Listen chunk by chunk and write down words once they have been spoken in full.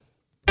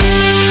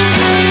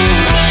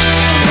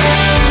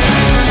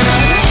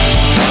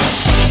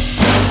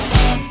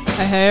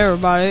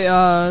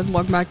everybody.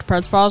 Welcome back to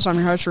Preds Pause. I'm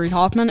your host, Reed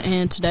Hoffman,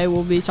 and today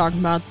we'll be talking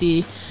about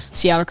the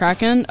Seattle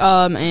Kraken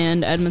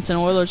and Edmonton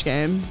Oilers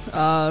game.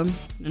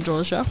 Enjoy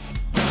the show.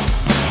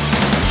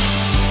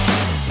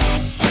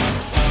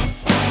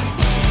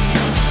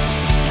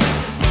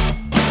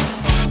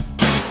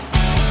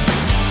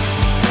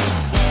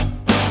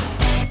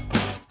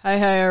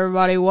 Hey,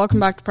 everybody.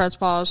 Welcome back to Preds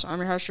Pause. I'm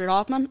your host, Reed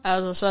Hoffman,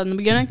 as I said in the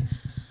beginning.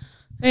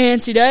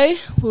 And today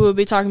we will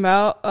be talking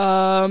about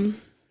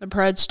the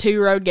Preds'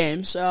 2 road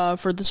games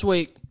for this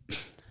week.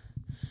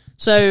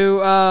 So,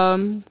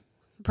 the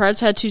Preds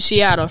head to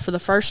Seattle for the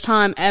first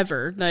time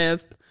ever. They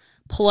have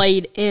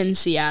played in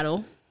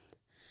Seattle.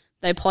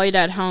 They played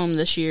at home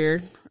this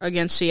year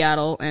against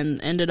Seattle and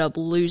ended up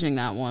losing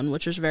that one,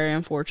 which was very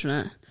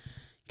unfortunate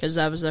because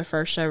that was their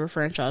first ever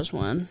franchise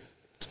win,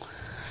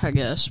 I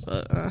guess.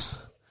 But,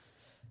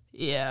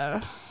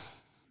 yeah,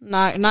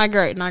 not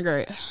great.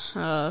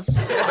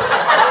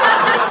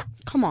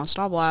 Come on,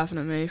 stop laughing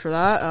at me for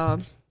that.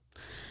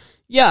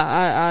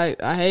 Yeah,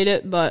 I hate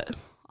it, but,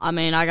 I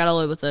mean, I gotta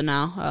live with it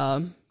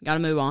now. Gotta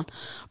move on.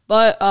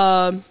 But,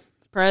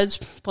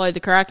 Preds played the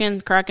Kraken.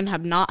 The Kraken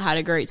have not had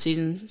a great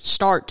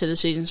start to the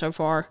season so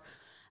far.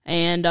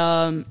 And,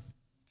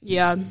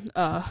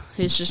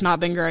 it's just not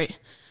been great.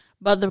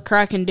 But the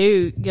Kraken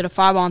do get a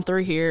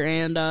 5-on-3 here,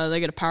 and they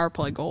get a power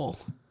play goal.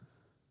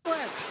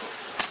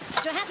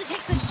 Johansson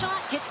takes the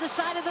shot, hits the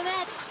side of the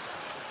net.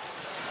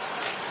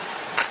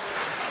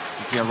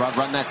 Yeah,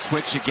 run that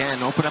switch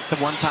again. Open up the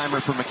one-timer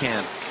for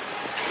McCann.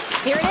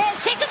 Here it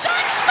is. Takes a shot.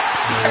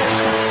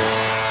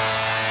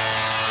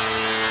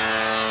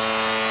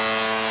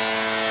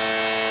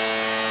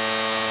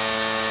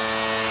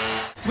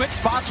 Scores! Switch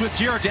spots with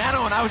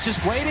Giordano, and I was just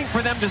waiting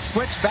for them to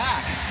switch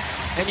back.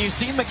 And you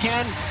see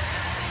McCann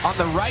on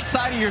the right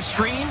side of your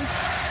screen,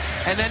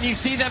 and then you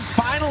see them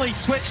finally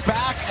switch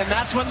back, and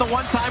that's when the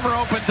one-timer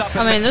opens up.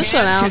 I mean, this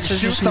announcer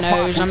just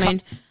knows. I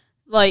mean,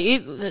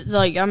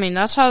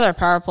 that's how their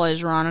power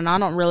plays run, and I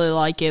don't really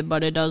like it,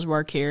 but it does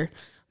work here.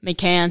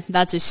 McCann,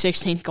 that's his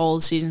 16th goal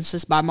of the season,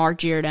 assisted by Mark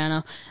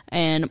Giordano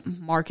and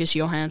Marcus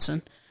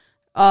Johansson.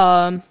 So,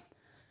 I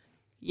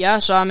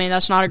mean,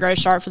 that's not a great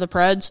start for the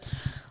Preds.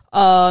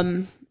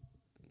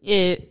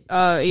 It's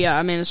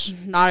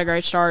not a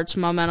great start. It's a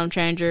momentum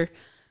changer.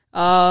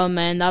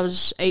 And that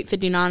was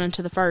 8:59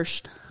 into the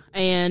first.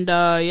 And,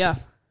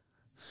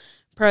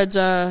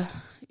 Preds,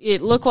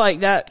 it looked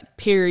like that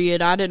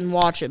period. I didn't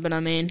watch it, but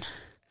I mean,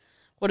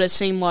 what it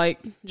seemed like,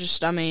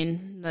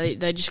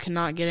 they just could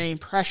not get any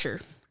pressure.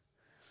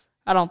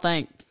 I don't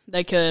think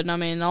they could. I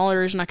mean, the only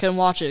reason I couldn't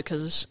watch it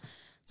because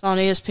it's on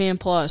ESPN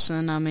Plus,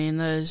 and I mean,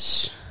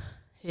 it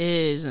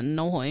is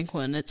annoying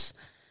when it's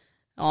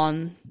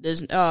on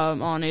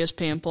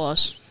ESPN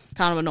Plus.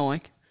 Kind of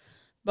annoying.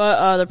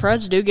 But the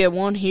Preds do get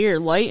one here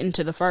late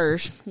into the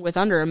first with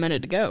under a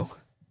minute to go.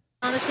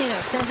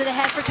 Tomasino sends it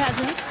ahead for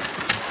Cousins.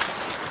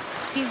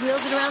 He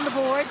wheels it around the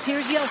boards.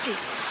 Here's Josi.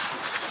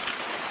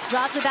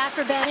 Drops it back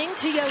for Benning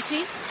to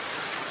Josi.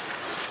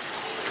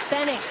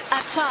 Benning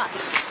up top.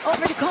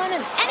 Over to Koivunen.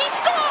 And he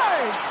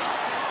scores!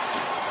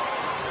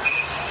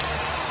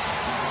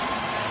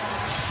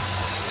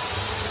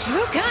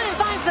 Luukkonen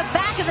finds the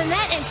back of the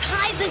net and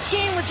ties this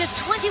game with just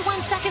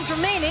 21 seconds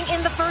remaining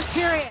in the first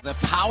period. The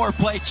power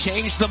play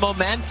changed the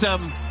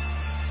momentum.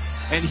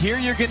 And here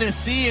you're going to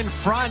see in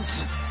front,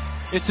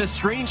 it's a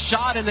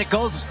screenshot, and it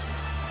goes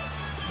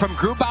from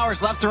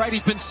Grubauer's left to right.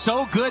 He's been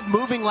so good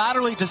moving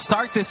laterally to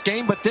start this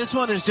game, but this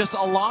one is just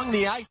along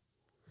the ice.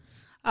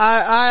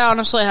 I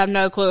honestly have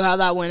no clue how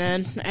that went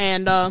in,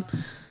 and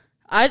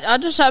I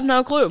just have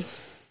no clue.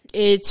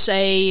 It's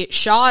a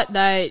shot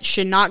that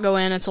should not go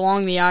in. It's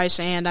along the ice,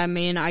 and I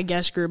mean, I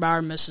guess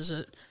Grubauer misses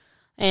it,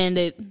 and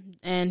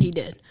he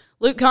did.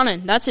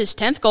 Luukkonen, that's his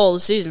 10th goal of the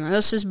season.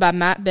 This is by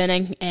Matt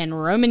Benning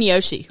and Roman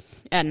Josi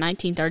at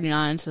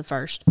 19:39 into the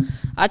first.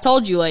 I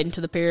told you late into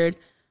the period.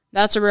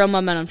 That's a real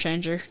momentum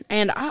changer.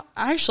 And I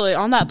actually,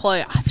 on that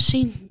play,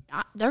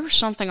 there was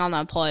something on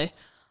that play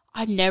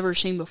I've never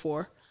seen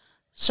before.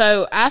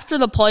 So after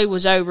the play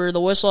was over,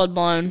 the whistle had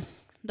blown.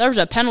 There was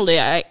a penalty.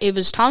 It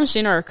was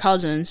Tomasino or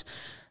Cousins,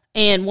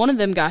 and one of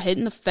them got hit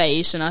in the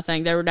face, and I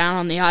think they were down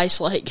on the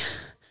ice, and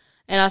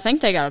I think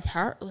they got a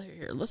power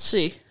here. Let's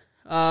see.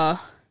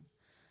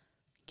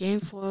 Game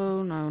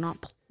flow, no,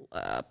 not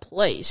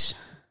place.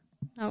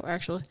 No,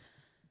 actually.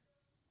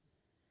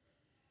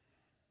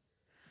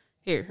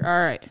 Here, all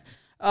right.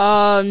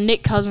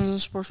 Nick Cousins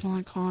and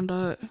sportsmanlike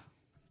conduct.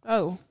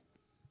 Oh,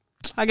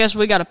 I guess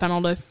we got a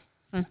penalty.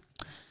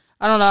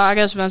 I don't know. I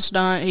guess Vince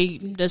Dunn, he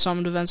did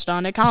something to Vince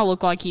Dunn. It kind of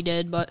looked like he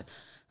did, but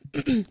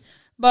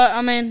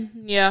I mean,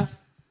 yeah,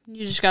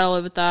 you just got to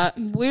live with that.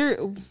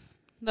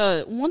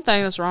 The one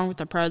thing that's wrong with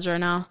the Preds right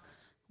now,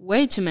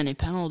 way too many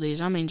penalties.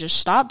 I mean, just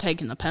stop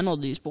taking the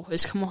penalties,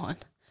 boys. Come on.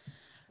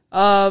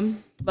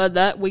 But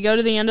that we go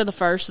to the end of the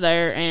first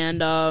there,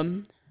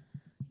 and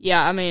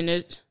yeah, I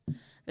mean,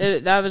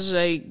 that was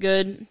a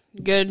good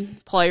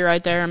play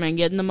right there. I mean,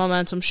 getting the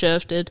momentum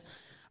shifted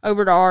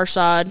over to our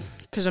side,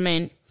 because I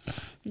mean,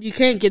 you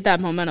can't get that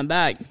momentum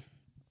back.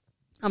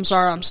 I'm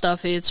sorry I'm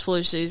stuffy. It's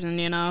flu season,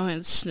 you know.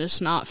 It's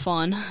just not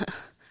fun.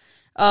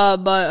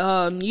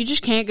 But you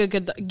just can't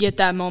get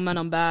that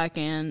momentum back,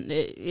 and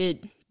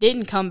it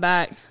didn't come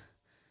back.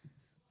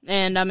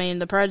 And, I mean,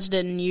 the Preds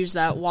didn't use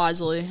that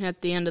wisely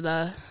at the end of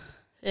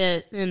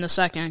in the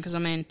second, because, I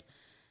mean,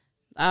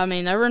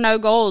 there were no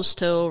goals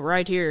till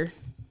right here.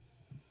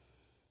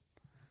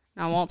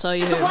 I won't tell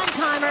you who. The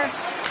one-timer.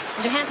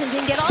 Johansson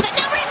didn't get all that.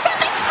 Now Reed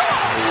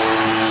score!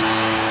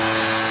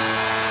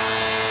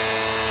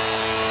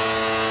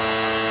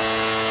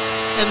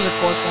 It was a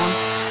quick one.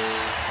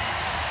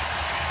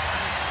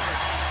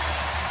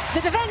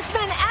 The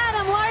defenseman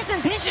Adam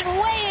Larson pitching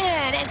way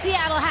in, and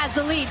Seattle has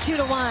the lead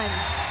 2-1.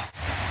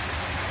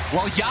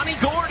 Well, Yanni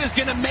Gourde is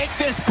going to make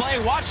this play.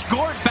 Watch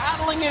Gourde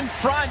battling in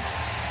front,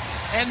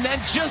 and then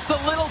just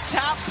a little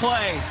tap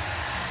play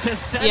to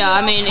send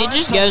it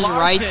just goes Larson.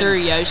 right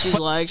through Yossi's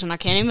legs, and I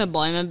can't even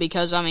blame him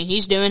because, I mean,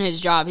 he's doing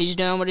his job. He's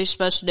doing what he's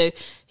supposed to do.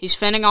 He's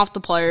fending off the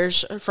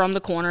players from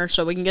the corner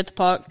so we can get the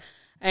puck,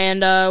 and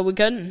we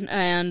couldn't,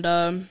 and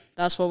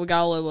that's what we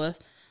got to live with.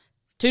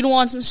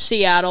 2-1 in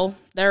Seattle.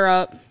 They're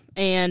up,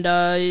 and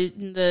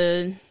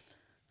the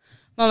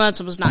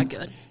momentum was not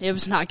good. It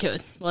was not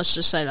good. Let's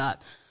just say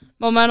that.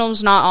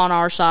 Momentum's not on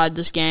our side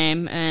this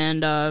game,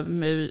 and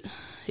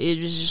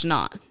it was just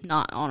not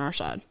on our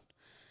side.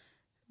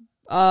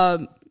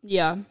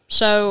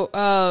 So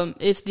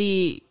if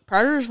the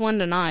Predators win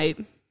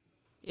tonight,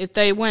 if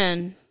they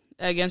win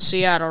against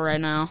Seattle right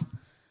now,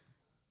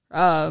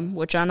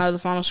 which I know the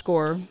final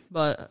score,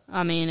 but,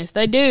 I mean, if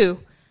they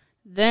do,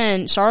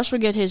 then Saros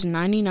would get his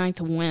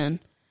 99th win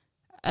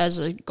as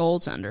a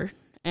goaltender.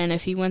 And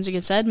if he wins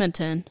against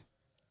Edmonton,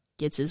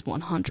 gets his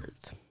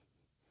 100th.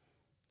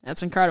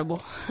 That's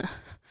incredible.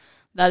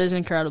 That is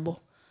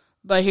incredible.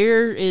 But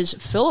here is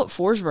Philip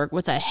Forsberg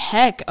with a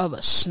heck of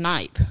a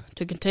snipe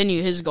to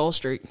continue his goal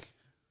streak.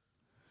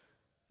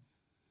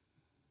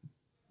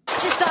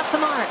 Just off the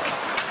mark.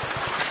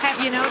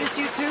 Have you noticed,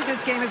 you two,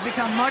 this game has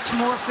become much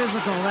more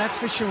physical, that's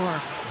for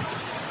sure.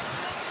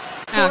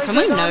 Can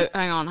we note,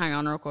 hang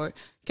on real quick.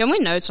 Can we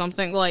note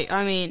something? Like,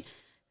 I mean,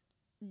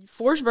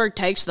 Forsberg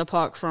takes the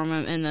puck from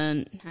him, and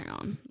then, hang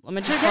on, let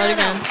me just play it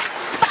again.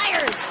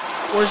 Fires!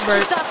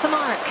 Forsberg. Just off the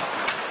mark.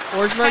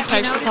 Forsberg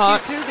takes the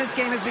puck. You two, this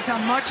game has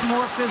become much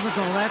more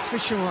physical, that's for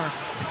sure.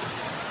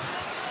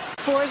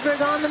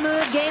 Forsberg on the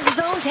move, gains his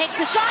own, takes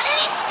the shot, and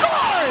he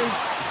scores!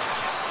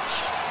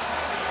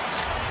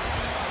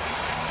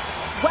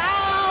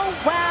 Wow,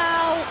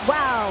 wow,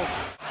 wow.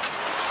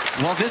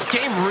 Well, this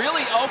game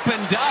really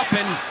opened up,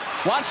 and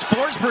watch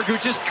Forsberg, who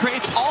just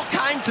creates all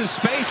kinds of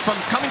space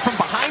coming from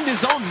behind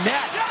his own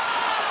net.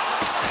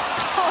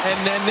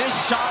 And then this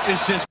shot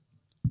is just...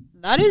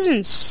 That is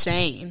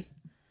insane.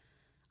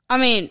 I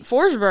mean,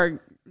 Forsberg,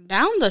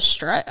 down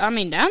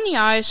the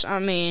ice,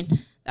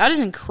 that is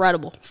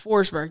incredible.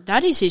 Forsberg,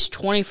 that is his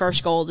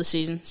 21st goal of the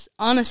season,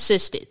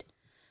 unassisted,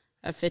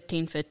 at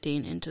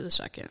 15-15 into the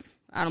second.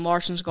 Adam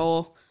Larson's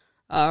goal,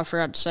 I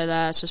forgot to say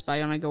that, it's just by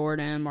Yanni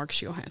Gourde and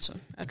Marcus Johansson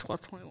at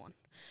 12:21.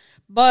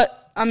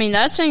 But, I mean,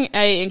 that's an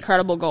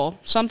incredible goal.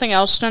 Something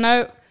else to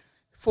note,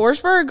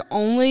 Forsberg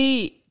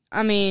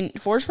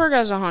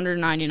has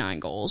 199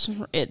 goals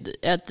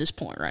at this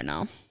point right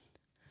now.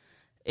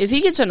 If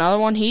he gets another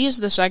one, he is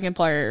the second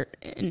player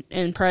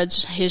in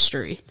Preds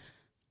history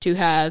to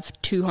have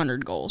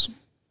 200 goals.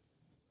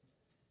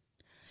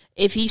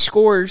 If he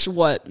scores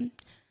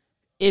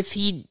if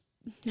he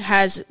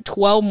has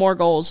 12 more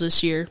goals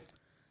this year,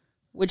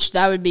 which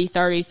that would be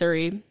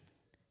 33,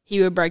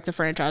 he would break the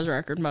franchise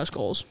record most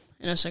goals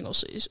in a single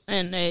season.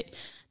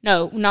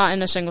 No, not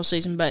in a single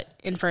season, but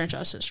in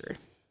franchise history.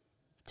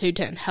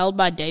 210, held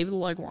by David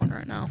Legwand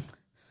right now.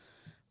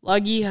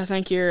 Luggy, I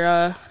think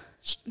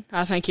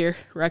your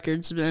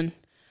record's been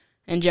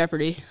in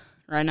jeopardy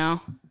right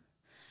now.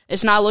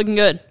 It's not looking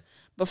good.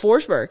 But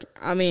Forsberg,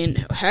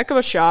 heck of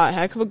a shot,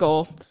 heck of a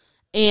goal.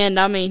 And,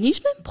 he's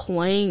been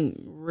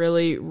playing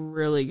really,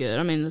 really good.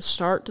 To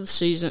start the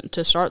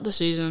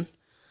season,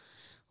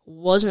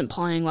 wasn't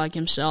playing like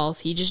himself.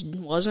 He just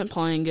wasn't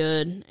playing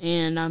good.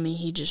 And,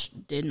 he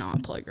just did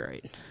not play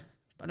great.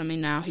 But,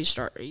 now he's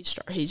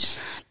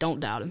don't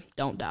doubt him.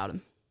 Don't doubt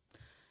him.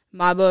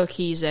 My book,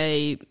 he's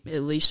at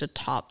least a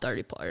top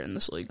 30 player in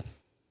this league.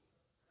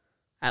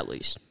 At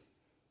least.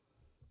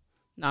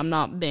 I'm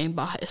not being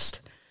biased.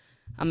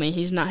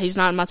 He's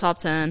not in my top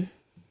 10.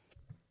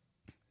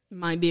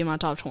 Might be in my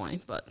top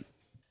 20, but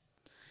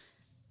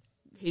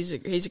he's a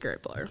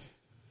great player.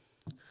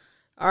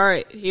 All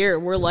right, here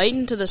we're late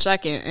into the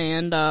second,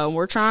 and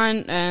we're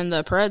trying, and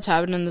the Preds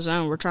have it in the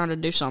zone. We're trying to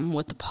do something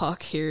with the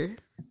puck here.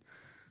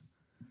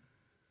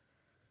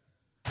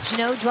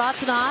 Jeannot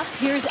drops it off.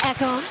 Here's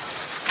Ekholm.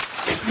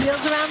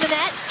 Wheels around the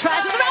net.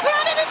 Tries with the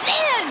wraparound, and it's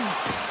in!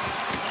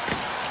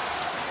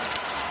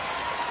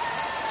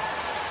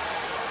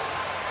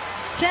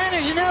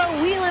 Tanner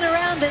Jeannot wheeling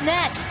around the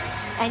net.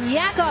 And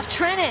Yakov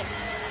Trenin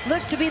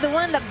looks to be the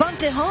one that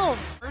bumped it home.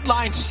 Third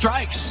line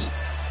strikes.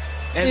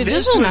 And Dude,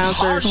 this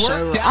announcer is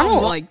so... I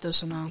don't like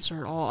this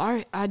announcer at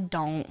all. I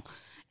don't.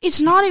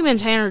 It's not even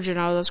Tanner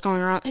Jeannot that's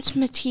going around. It's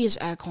Matthias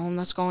Ekholm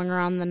that's going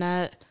around the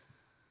net.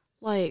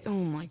 Like, oh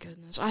my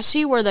goodness. I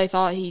see where they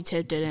thought he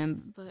tipped it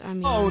in, but I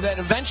mean... Oh, that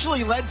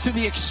eventually led to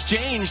the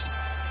exchange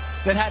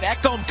that had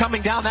Ekholm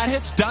coming down. That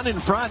hit's done in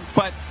front,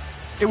 but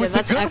it was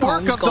the good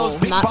Ekholm's work of goal,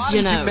 those big not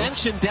bodies Jeannot. you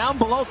mentioned down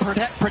below,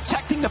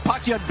 protecting the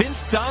puck. You had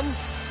Vince Dunn,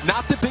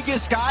 not the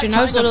biggest guy,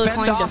 Jeannot's trying to literally fend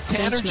playing off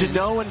Tanner defenseman.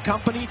 Jeannot and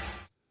company.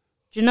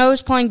 Jeannot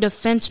is playing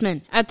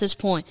defenseman at this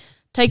point,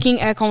 taking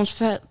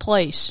Ekholm's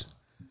place.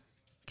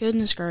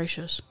 Goodness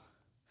gracious.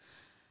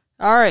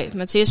 All right,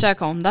 Matthias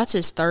Ekholm. That's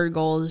his third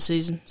goal of the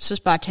season.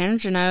 Assist by Tanner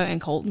Jeannot and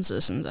Colton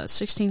Sissons at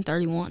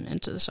 16:31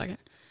 into the second.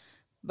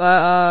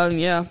 But,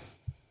 yeah.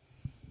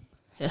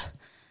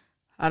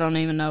 I don't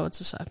even know what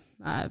to say.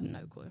 I have no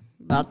clue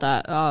about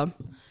that.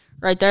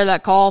 Right there,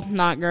 that call,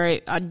 not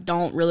great. I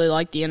don't really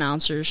like the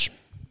announcers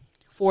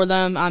for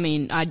them. I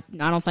mean, I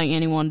don't think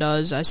anyone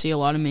does. I see a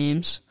lot of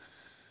memes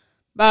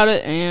about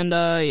it, and,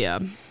 yeah.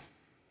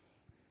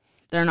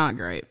 They're not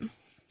great.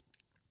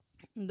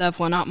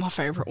 Definitely not my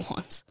favorite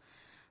ones.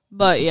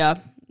 But, yeah,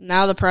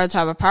 now the Preds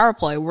have a power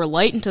play. We're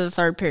late into the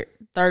third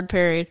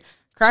period.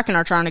 Kraken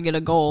are trying to get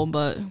a goal,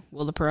 but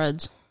will the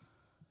Preds?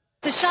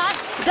 The shot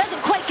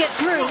doesn't quite get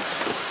through.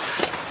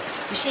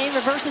 Duchesne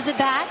reverses it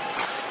back.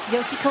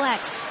 Josi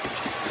collects.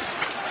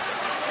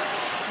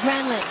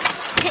 Granlund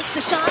takes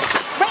the shot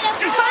right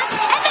out in front,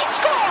 and they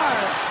score!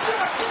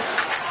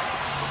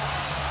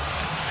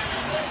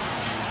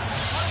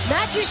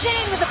 Matt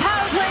Duchesne with a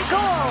power play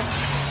goal.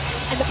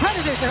 And the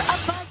Predators are up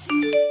by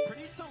 2.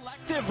 Pretty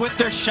selective with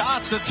their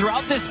shots. And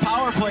throughout this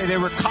power play, they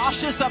were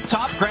cautious up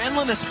top.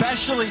 Granlund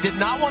especially did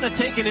not want to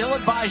take an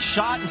ill-advised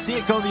shot and see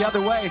it go the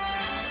other way.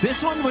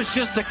 This one was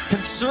just a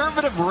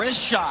conservative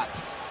wrist shot.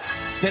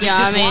 Yeah,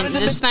 I mean,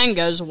 this thing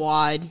goes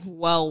wide,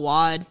 well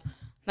wide.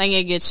 I think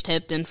it gets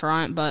tipped in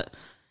front, but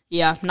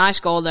yeah, nice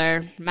goal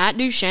there. Matt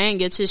Duchesne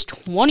gets his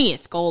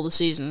 20th goal of the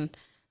season,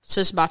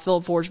 assisted by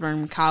Philip Forsberg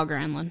and Kyle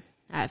Granlund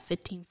at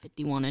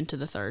 15:51 into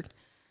the third.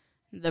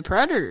 The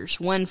Predators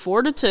win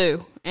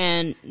 4-2,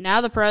 and now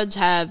the Preds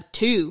have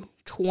 2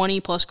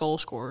 20-plus goal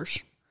scorers.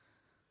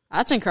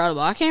 That's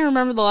incredible. I can't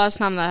remember the last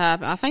time that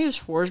happened. I think it was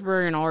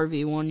Forsberg and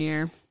RV one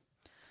year.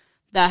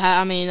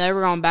 They were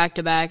going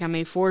back-to-back. I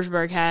mean,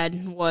 Forsberg had,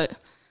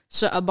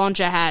 a bunch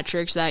of hat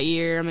tricks that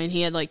year. I mean,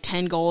 he had like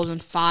 10 goals in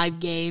 5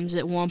 games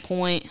at one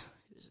point.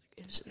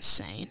 It was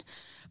insane.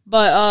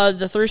 But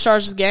the 3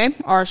 stars of the game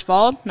are as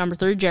followed. Number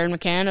 3, Jared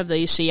McCann of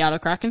the Seattle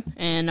Kraken.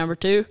 And number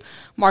 2,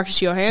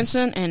 Marcus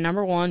Johansson. And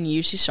number 1,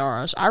 UC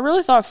Saros. I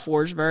really thought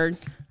Forsberg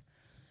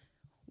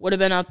would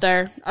have been up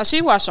there. I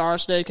see why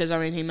Saros did, because, I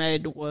mean, he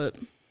made,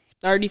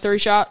 33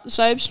 shot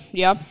saves?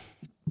 Yeah.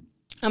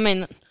 I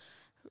mean,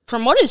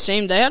 from what it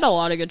seemed, they had a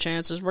lot of good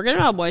chances. We're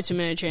getting up way too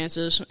many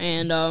chances.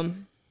 And,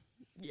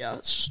 yeah,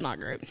 it's just not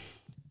great.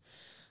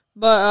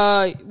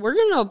 But we're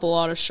getting up a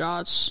lot of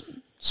shots.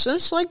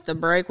 Since, the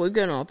break, we've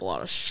given up a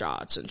lot of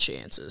shots and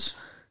chances.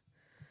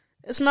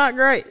 It's not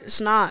great. It's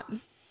not. It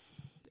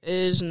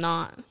is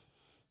not.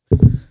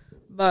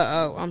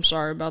 But, I'm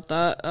sorry about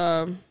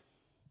that.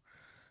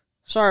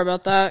 Sorry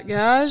about that,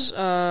 guys.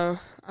 I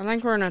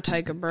think we're going to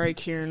take a break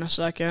here in a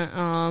second.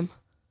 Let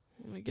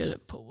me get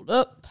it pulled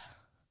up.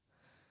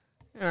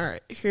 All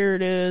right, here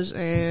it is,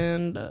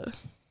 and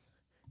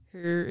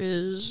here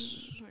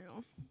is... Hang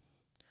on.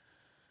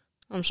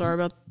 I'm sorry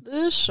about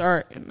this. All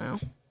right, now.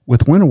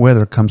 With winter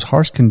weather comes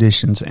harsh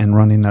conditions and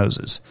runny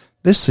noses.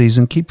 This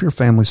season, keep your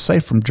family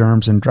safe from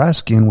germs and dry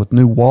skin with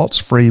new Waltz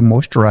Free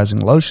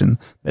moisturizing lotion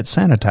that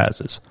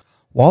sanitizes.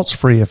 Waltz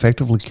Free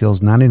effectively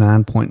kills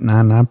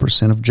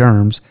 99.99% of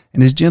germs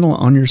and is gentle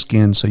on your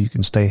skin so you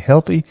can stay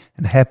healthy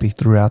and happy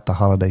throughout the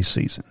holiday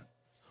season.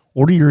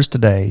 Order yours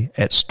today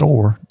at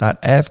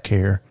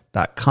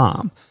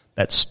store.avcare.com.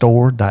 That's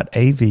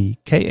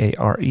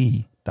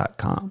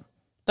store.avkare.com.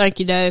 Thank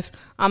you, Dave.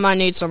 I might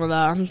need some of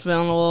that. I'm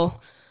feeling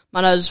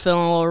my nose is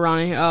feeling a little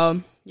runny.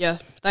 Yeah,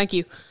 thank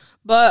you.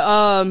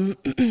 But,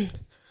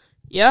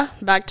 yeah,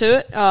 back to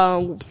it.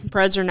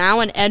 Preds are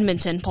now in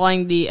Edmonton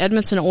playing the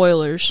Edmonton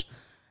Oilers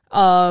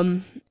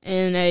in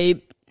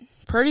a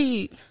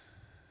pretty,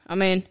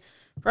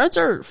 Preds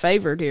are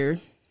favored here.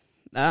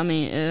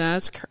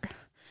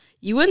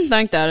 You wouldn't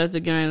think that at the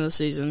beginning of the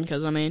season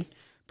because,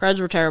 Preds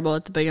were terrible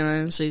at the beginning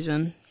of the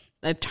season.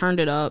 They've turned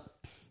it up.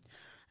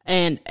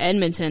 And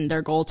Edmonton,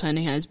 their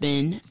goaltending has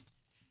been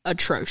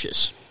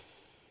atrocious.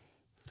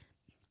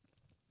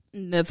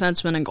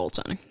 Defenseman and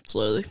goaltending. It's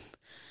literally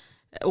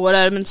what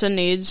Edmonton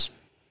needs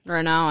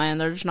right now,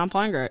 and they're just not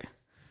playing great.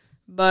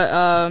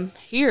 But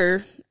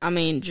here,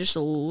 just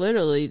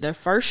literally the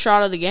first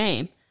shot of the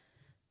game,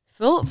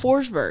 Philip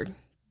Forsberg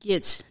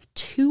gets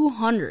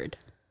 200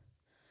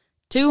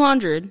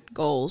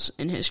 goals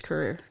in his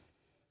career.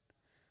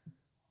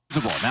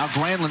 Now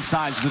Granlund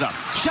sizes it up.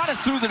 Shot it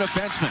through the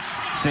defenseman.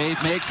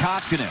 Save made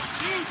Koskinen.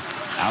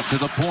 Out to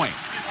the point.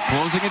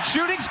 Closing and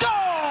shooting.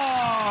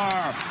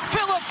 Score!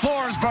 Philip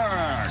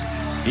Forsberg.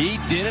 He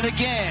did it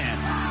again.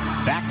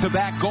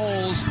 Back-to-back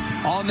goals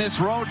on this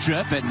road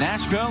trip, and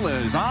Nashville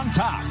is on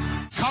top.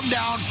 come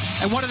down,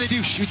 and what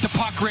do? Shoot the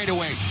puck right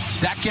away.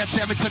 That gets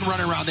Edmonton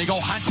running around. They go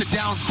hunt it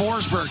down.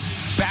 Forsberg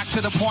back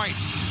to the point.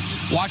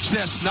 Watch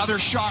this. Another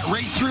shot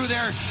right through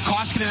there.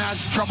 Koskinen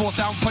has trouble with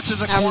that one. Puts it in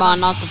the corner. Never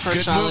mind, not the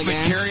first shot of the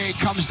game. Carrier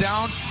comes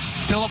down.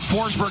 Philip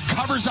Forsberg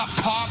covers up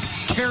top.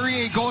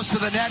 Carrier goes to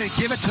the net and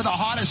give it to the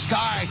hottest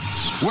guy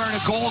wearing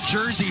a gold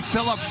jersey,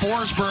 Philip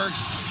Forsberg,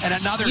 and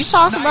another. You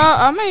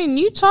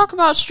talk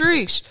about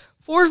streaks.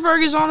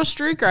 Forsberg is on a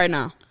streak right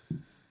now.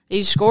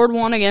 He scored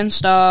one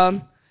against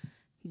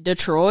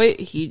Detroit.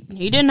 He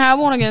didn't have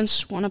one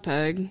against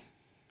Winnipeg.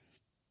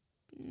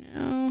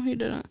 No, he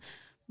didn't.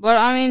 But,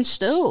 I mean,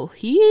 still,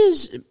 he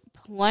is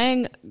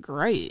playing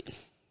great.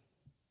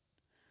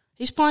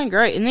 He's playing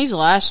great. In these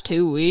last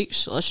 2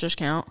 weeks, let's just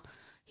count,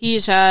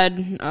 he's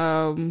had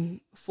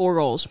 4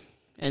 goals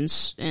in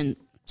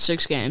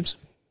 6 games.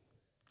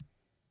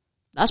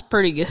 That's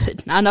pretty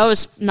good. I know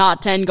it's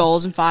not 10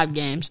 goals in 5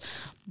 games,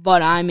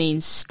 but, I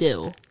mean,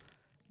 still,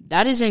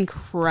 that is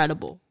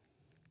incredible.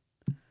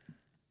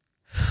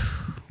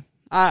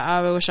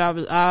 I wish I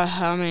was,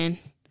 I mean,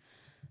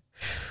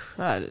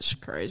 that is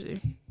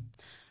crazy.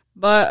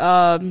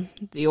 But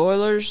the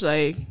Oilers,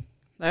 they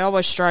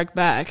always strike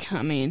back.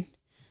 I mean,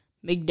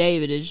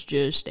 McDavid is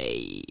just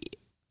a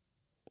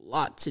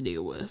lot to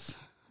deal with.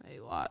 A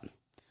lot.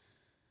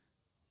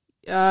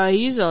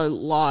 He's a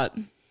lot.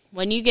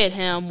 When you get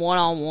him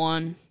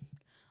one-on-one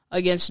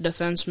against a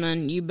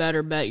defenseman, you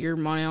better bet your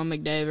money on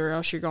McDavid or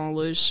else you're going to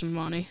lose some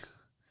money.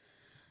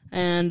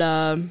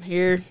 And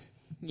here,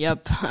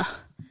 yep,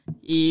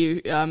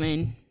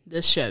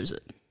 this shows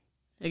it.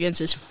 Against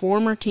his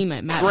former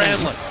teammate, Matt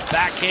Granlund,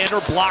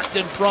 backhander blocked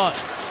in front.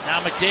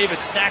 Now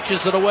McDavid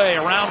snatches it away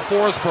around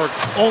Forsberg.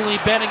 Only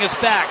Benning is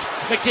back.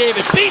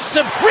 McDavid beats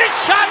him. Rich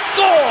shot,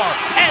 score!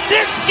 And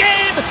this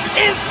game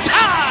is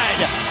tied!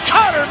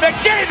 Connor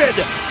McDavid,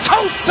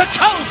 coast to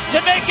coast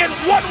to make it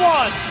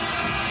 1-1.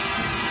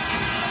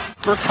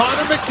 For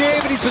Connor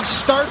McDavid, he's been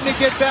starting to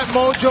get that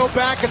mojo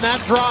back in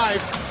that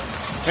drive.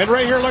 And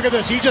right here, look at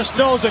this. He just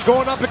knows that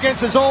going up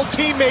against his old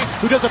teammate,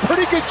 who does a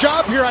pretty good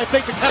job here, I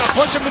think, to kind of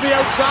push him to the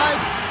outside.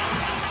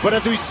 But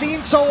as we've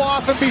seen so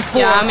often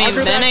before, yeah, I mean,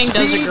 Benning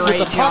does a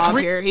great job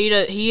here.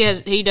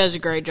 He does a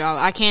great job.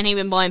 I can't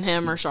even blame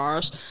him or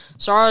Saros.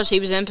 Saros, he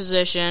was in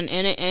position,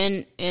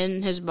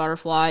 in his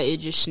butterfly,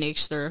 it just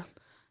sneaks through.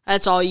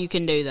 That's all you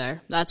can do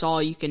there. That's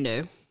all you can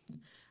do.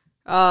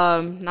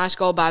 Nice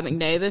goal by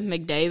McDavid.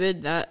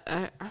 McDavid,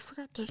 that I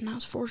forgot to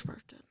announce Forsberg,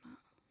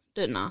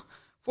 didn't I?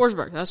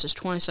 Forsberg, that's his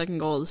 22nd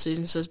goal of the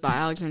season, assist by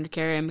Alexander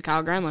Carrier and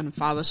Mikhail Granlund in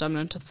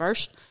 5:07 into the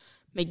first.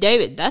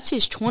 McDavid, that's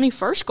his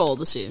 21st goal of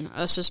the season,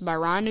 assist by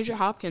Ryan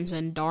Nugent-Hopkins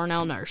and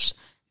Darnell Nurse,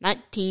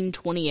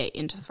 19:28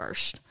 into the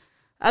first.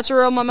 That's a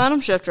real momentum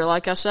shifter,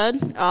 like I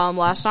said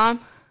last time.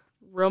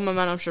 Real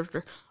momentum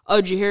shifter.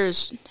 Oh, did you hear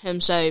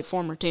him say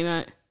former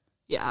teammate?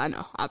 Yeah, I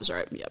know. I was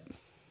right. Yep.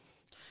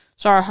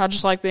 Sorry, I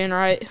just like being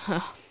right.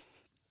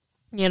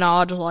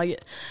 I just like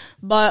it.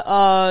 But,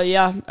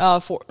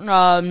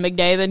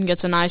 McDavid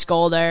gets a nice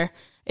goal there.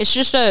 It's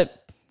just a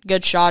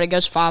good shot. It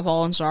goes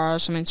 5-hole in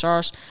Saros. I mean,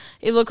 Saros,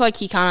 it looked like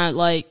he kind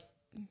of,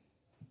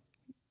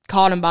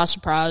 caught him by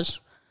surprise.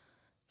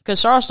 Because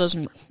Saros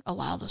doesn't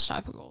allow this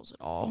type of goals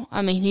at all.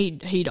 I mean,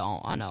 he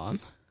don't. I know him.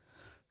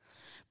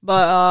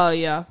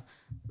 But,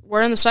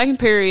 we're in the second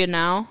period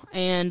now,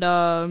 and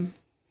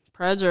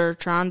Preds are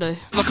trying to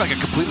look like a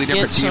completely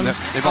different team.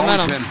 They've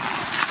always been.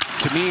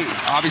 To me,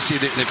 obviously,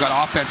 they've got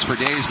offense for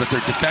days, but their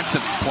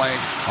defensive play.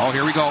 Oh,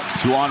 here we go.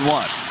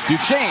 2-on-1.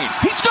 Duchesne.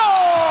 He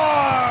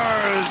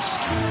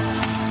scores!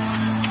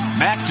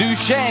 Matt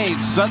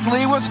Duchesne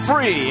suddenly was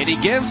free, and he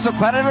gives the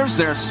Predators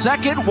their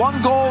second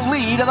one-goal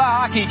lead of the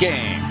hockey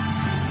game.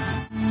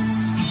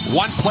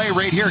 One play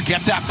right here.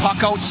 Get that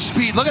puck out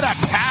speed. Look at that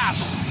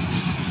pass.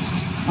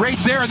 Right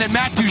there, and then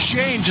Matt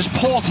Duchesne just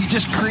pulls. He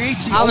just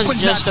creates. I was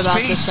just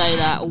about to say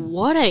that.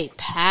 What a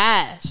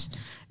pass.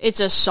 It's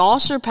a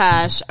saucer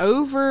pass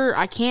over,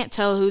 I can't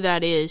tell who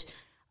that is.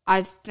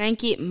 I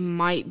think it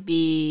might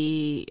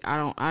be, I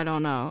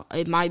don't know.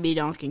 It might be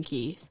Duncan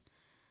Keith.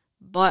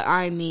 But,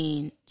 I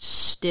mean,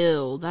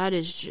 still, that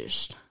is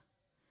just,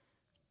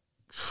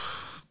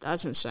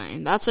 that's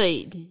insane. That's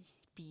a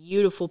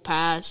beautiful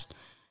pass.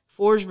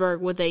 Forsberg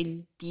with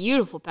a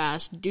beautiful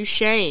pass.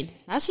 Duchesne,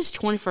 that's his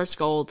 21st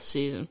goal of the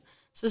season.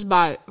 This is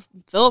by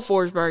Philip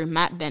Forsberg and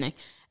Matt Benning,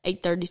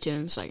 8:32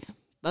 in the second.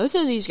 Both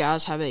of these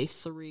guys have a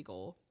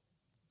 3-goal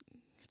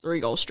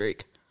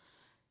streak.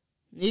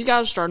 These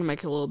guys are starting to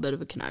make a little bit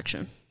of a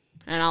connection,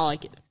 and I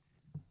like it.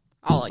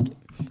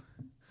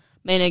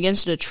 Man,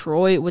 against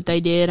Detroit, what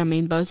they did, I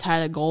mean, both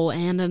had a goal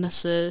and an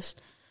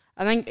assist.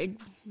 I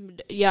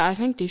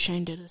think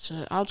Duchesne did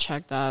assist. I'll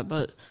check that,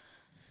 but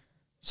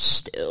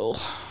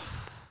still,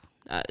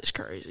 that is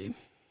crazy.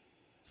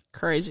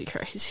 Crazy.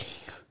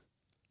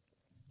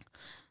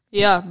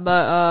 Yeah,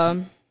 but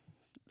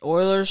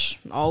Oilers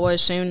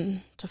always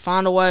seem to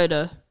find a way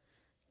to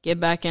get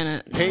back in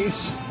it.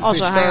 Pace.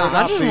 Also, hang on.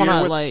 I just want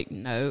to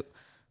note.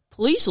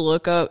 Please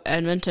look up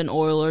Edmonton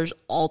Oilers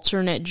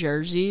alternate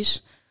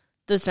jerseys.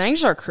 The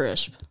things are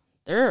crisp.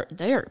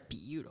 They are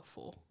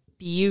beautiful.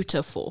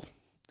 beautiful.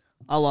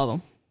 I love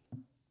him.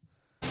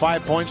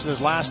 5 points in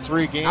his last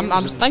 3 games.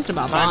 I'm thinking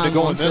about time to buying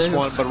go one in this too.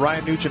 one, but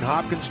Ryan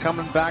Nugent-Hopkins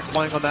coming back,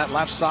 playing on that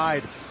left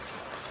side.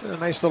 A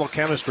nice little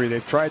chemistry.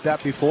 They've tried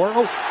that before.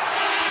 Oh,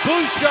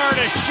 Bouchard,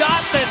 a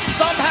shot that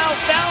somehow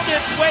found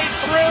its way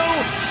through.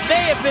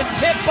 May have been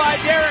tipped by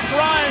Derek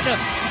Ryan.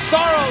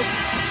 Saros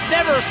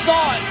never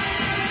saw it.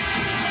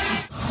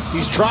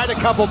 he's tried a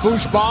couple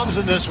Bouch bombs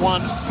in this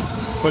one,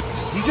 but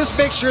he just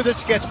makes sure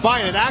this gets by,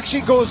 and it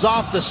actually goes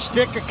off the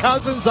stick of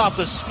Cousins, off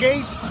the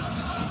skate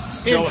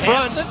in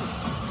Johansson?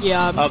 front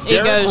Yeah, of it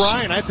Derek goes.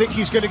 Ryan. I think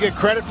he's going to get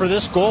credit for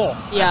this goal.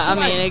 Yeah, I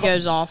mean, it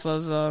goes off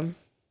of.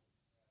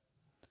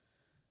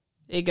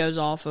 It goes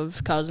off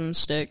of Cousins'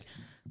 stick.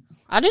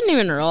 I didn't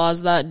even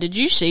realize that. Did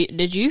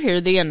you hear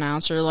the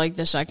announcer, like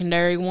the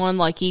secondary one?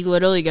 Like, he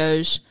literally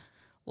goes,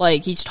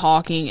 like, he's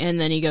talking, and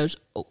then he goes,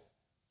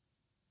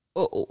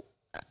 oh.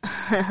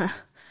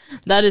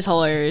 That is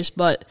hilarious.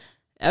 But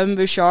Evan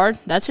Bouchard,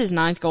 that's his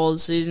 9th goal of the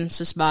season,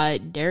 assisted by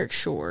Derek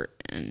Shore.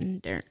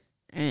 And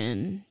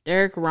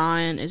Derek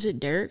Ryan, is it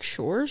Derek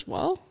Shore as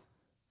well?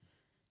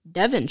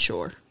 Devin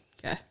Shore.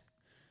 Okay.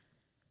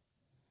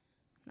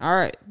 All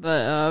right,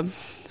 but,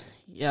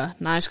 yeah,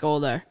 nice goal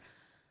there.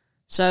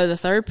 So the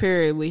third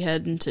period we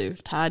head into,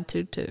 tied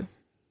 2-2.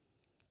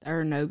 There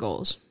are no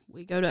goals.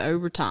 We go to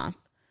overtime.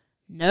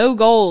 No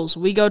goals.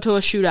 We go to a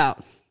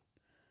shootout.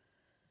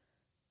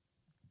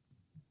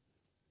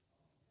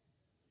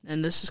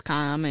 And this is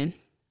kind of,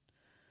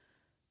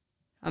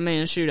 I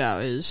mean, a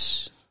shootout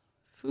is,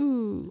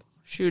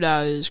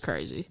 shootout is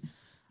crazy.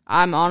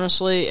 I'm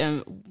honestly,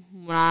 and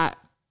when I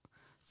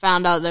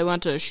found out they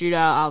went to a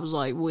shootout, I was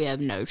like, we have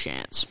no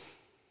chance.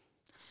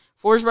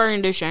 Forsberg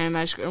and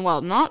Duchesne,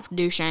 well, not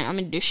Duchesne. I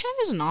mean, Duchesne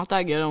is not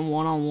that good on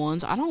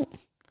one-on-ones. I don't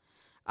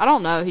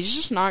know. He's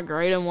just not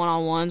great on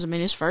one-on-ones. I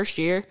mean, his first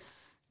year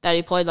that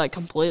he played, like,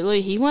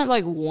 completely, he went,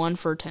 like, 1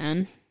 for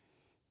 10,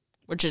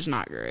 which is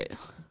not great.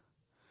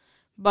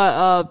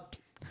 But,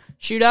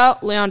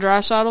 shootout, Leon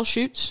Draisaitl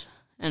shoots,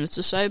 and it's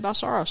a save by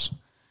Saros.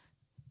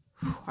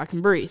 I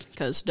can breathe,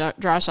 because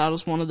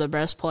Draisaitl's one of the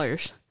best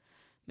players.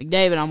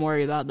 McDavid, I'm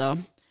worried about, though.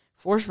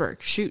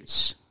 Forsberg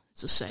shoots.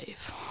 It's a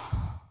save.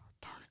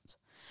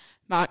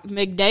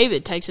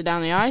 McDavid takes it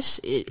down the ice.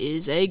 It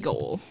is a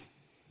goal.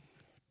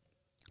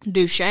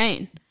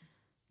 Duchesne,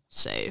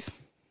 save.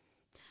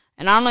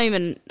 And I don't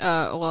even,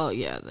 well,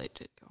 yeah, they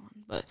did go on.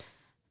 But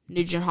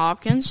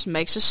Nugent-Hopkins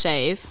makes a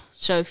save.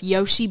 So if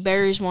Yossi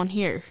buries one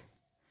here,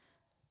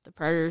 the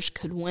Predators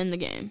could win the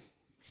game,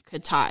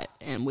 could tie it,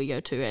 and we go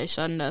to a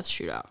sudden death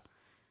shootout.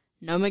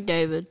 No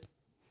McDavid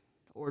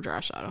or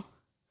Draisaitl,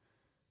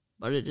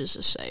 but it is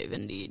a save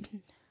indeed.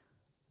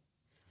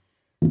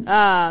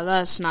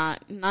 That's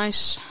not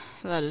nice.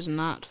 That is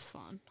not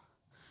fun.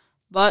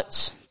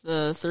 But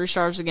the 3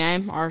 stars of the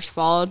game, ours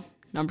followed.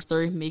 Number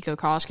 3, Mikko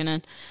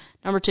Koskinen.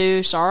 Number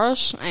 2,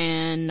 Saros.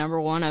 And number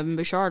 1, Evan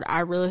Bouchard.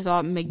 I really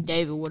thought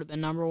McDavid would have been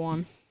number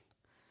 1.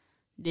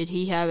 Did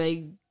he have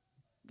a...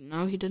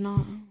 No, he did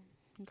not.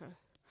 Okay.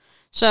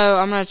 So,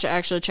 I'm going to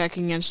actually check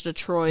against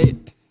Detroit.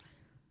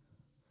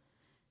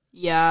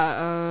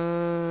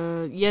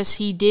 Yeah, yes,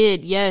 he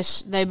did.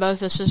 Yes, they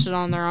both assisted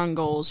on their own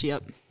goals.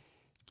 Yep,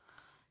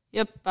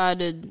 I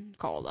did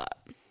call that.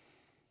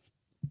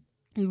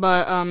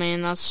 But, I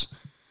mean, that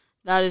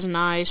is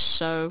nice,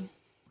 so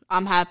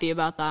I'm happy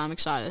about that. I'm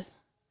excited.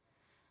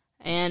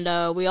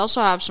 And we also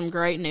have some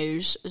great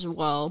news as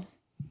well.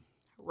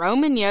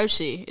 Roman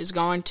Josi is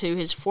going to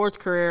his 4th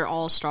career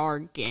All-Star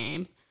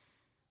game,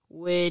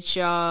 which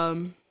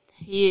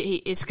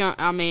it's going.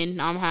 I mean,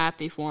 I'm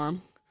happy for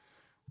him.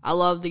 I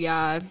love the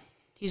guy.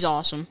 He's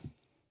awesome.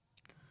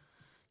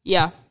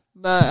 Yeah.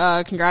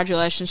 But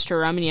congratulations to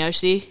Roman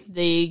Josi.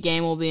 The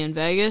game will be in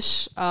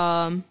Vegas,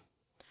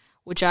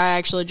 which I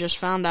actually just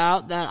found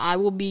out that I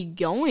will be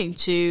going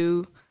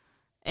to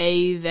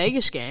a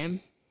Vegas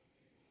game.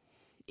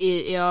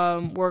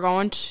 We're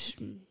going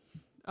to,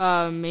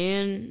 me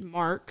and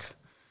Mark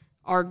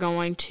are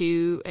going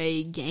to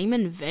a game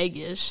in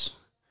Vegas,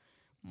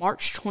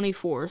 March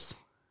 24th.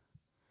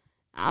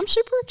 I'm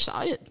super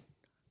excited.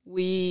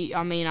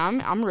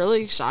 I'm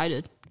really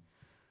excited.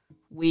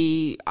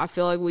 I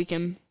feel like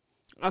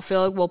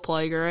we'll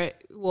play great.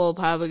 We'll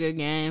have a good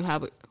game.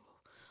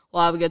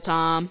 We'll have a good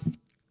time.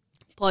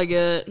 Play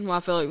good. I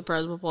feel like the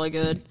Preds will play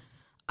good.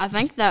 I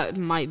think that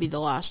might be the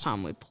last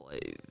time we play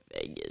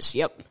Vegas.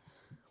 Yep.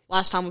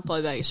 Last time we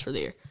play Vegas for the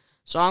year.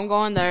 So I'm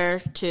going there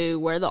to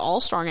where the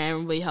All-Star game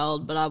will be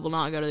held, but I will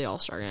not go to the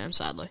All-Star game,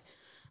 sadly.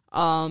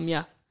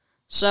 Yeah.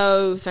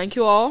 So thank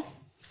you all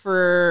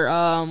for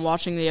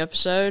watching the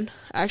episode.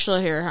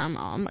 Actually, here, I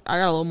got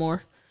a little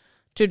more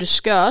to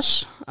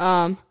discuss.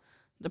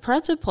 The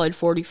Preds have played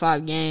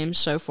 45 games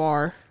so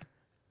far,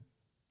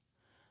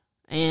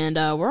 and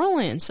we're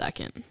only in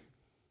 2nd.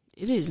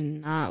 It is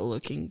not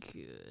looking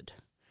good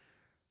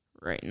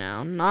right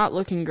now. Not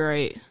looking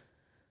great.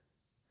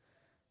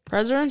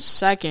 Preds are in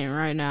 2nd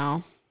right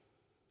now,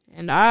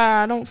 and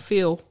I don't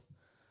feel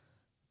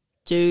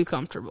too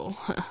comfortable.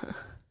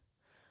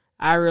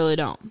 I really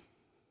don't.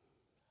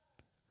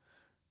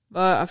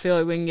 But I feel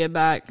like we can get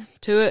back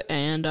to it,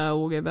 and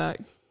we'll get back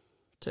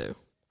to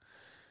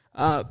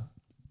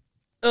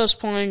us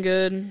playing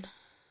good.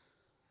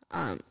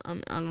 I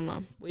don't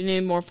know. We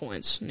need more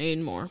points. Need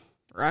more.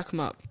 Rack them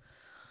up.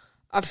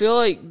 I feel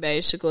like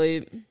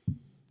basically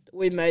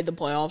we made the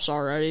playoffs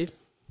already.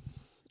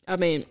 I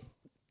mean,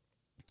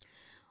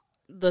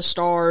 the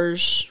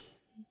Stars,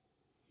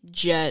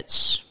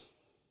 Jets,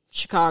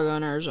 Chicago,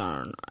 and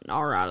Arizona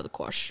are out of the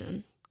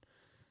question.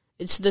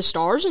 It's the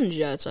Stars and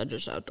Jets I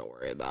just have to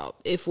worry about.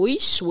 If we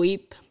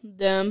sweep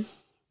them,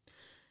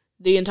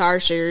 the entire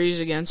series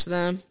against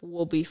them,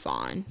 we'll be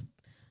fine.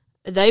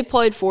 They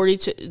played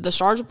 42. The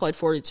Stars have played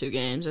 42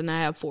 games, and they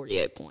have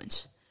 48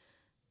 points.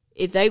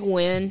 If they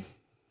win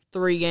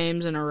 3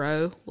 games in a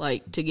row,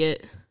 like to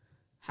get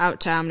how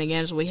many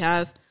games we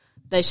have,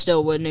 they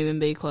still wouldn't even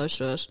be close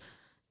to us.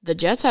 The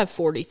Jets have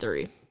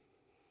 43.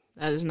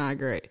 That is not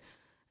great.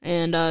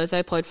 And if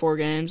they played 4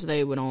 games,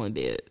 they would only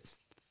be at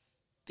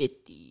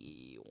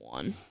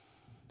 51.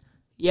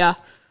 Yeah,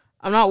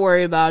 I'm not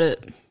worried about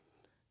it,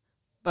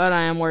 but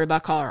I am worried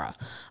about Colorado.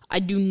 I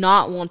do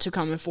not want to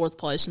come in 4th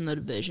place in the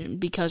division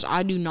because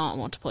I do not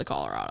want to play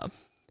Colorado.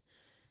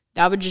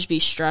 That would just be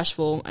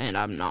stressful, and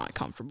I'm not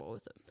comfortable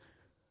with it.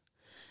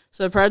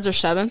 So the Preds are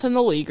 7th in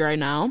the league right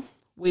now.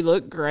 We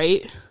look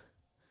great.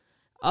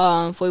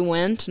 If we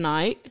win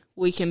tonight,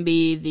 we can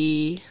be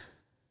the...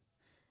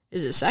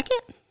 Is it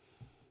 2nd?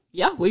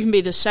 Yeah, we can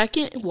be the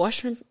 2nd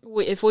Western...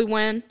 If we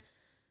win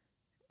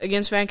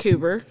against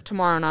Vancouver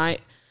tomorrow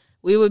night,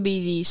 we would be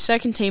the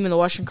 2nd team in the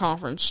Western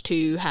Conference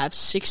to have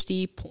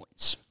 60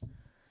 points.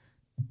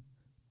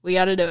 We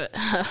got to do it,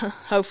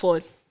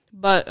 hopefully.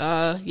 But,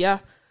 yeah,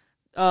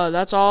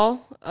 that's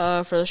all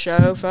for the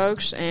show,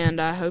 folks,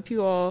 and I hope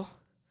you all...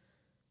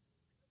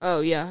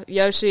 Oh, yeah,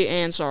 Yossi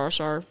and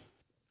Sarasar,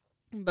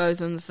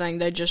 both in the thing.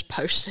 They just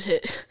posted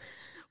it.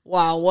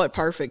 Wow, what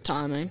perfect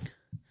timing.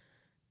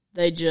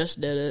 They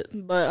just did it.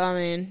 But, I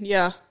mean,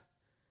 yeah.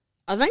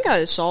 I think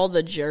I saw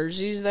the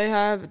jerseys they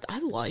have. I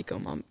like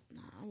them.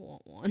 I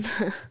want one.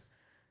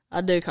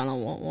 I do kind of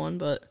want one,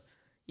 but,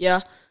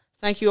 yeah.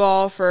 Thank you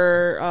all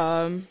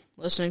for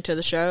listening to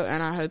the show,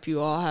 and I hope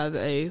you all have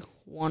a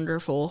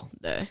wonderful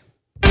day.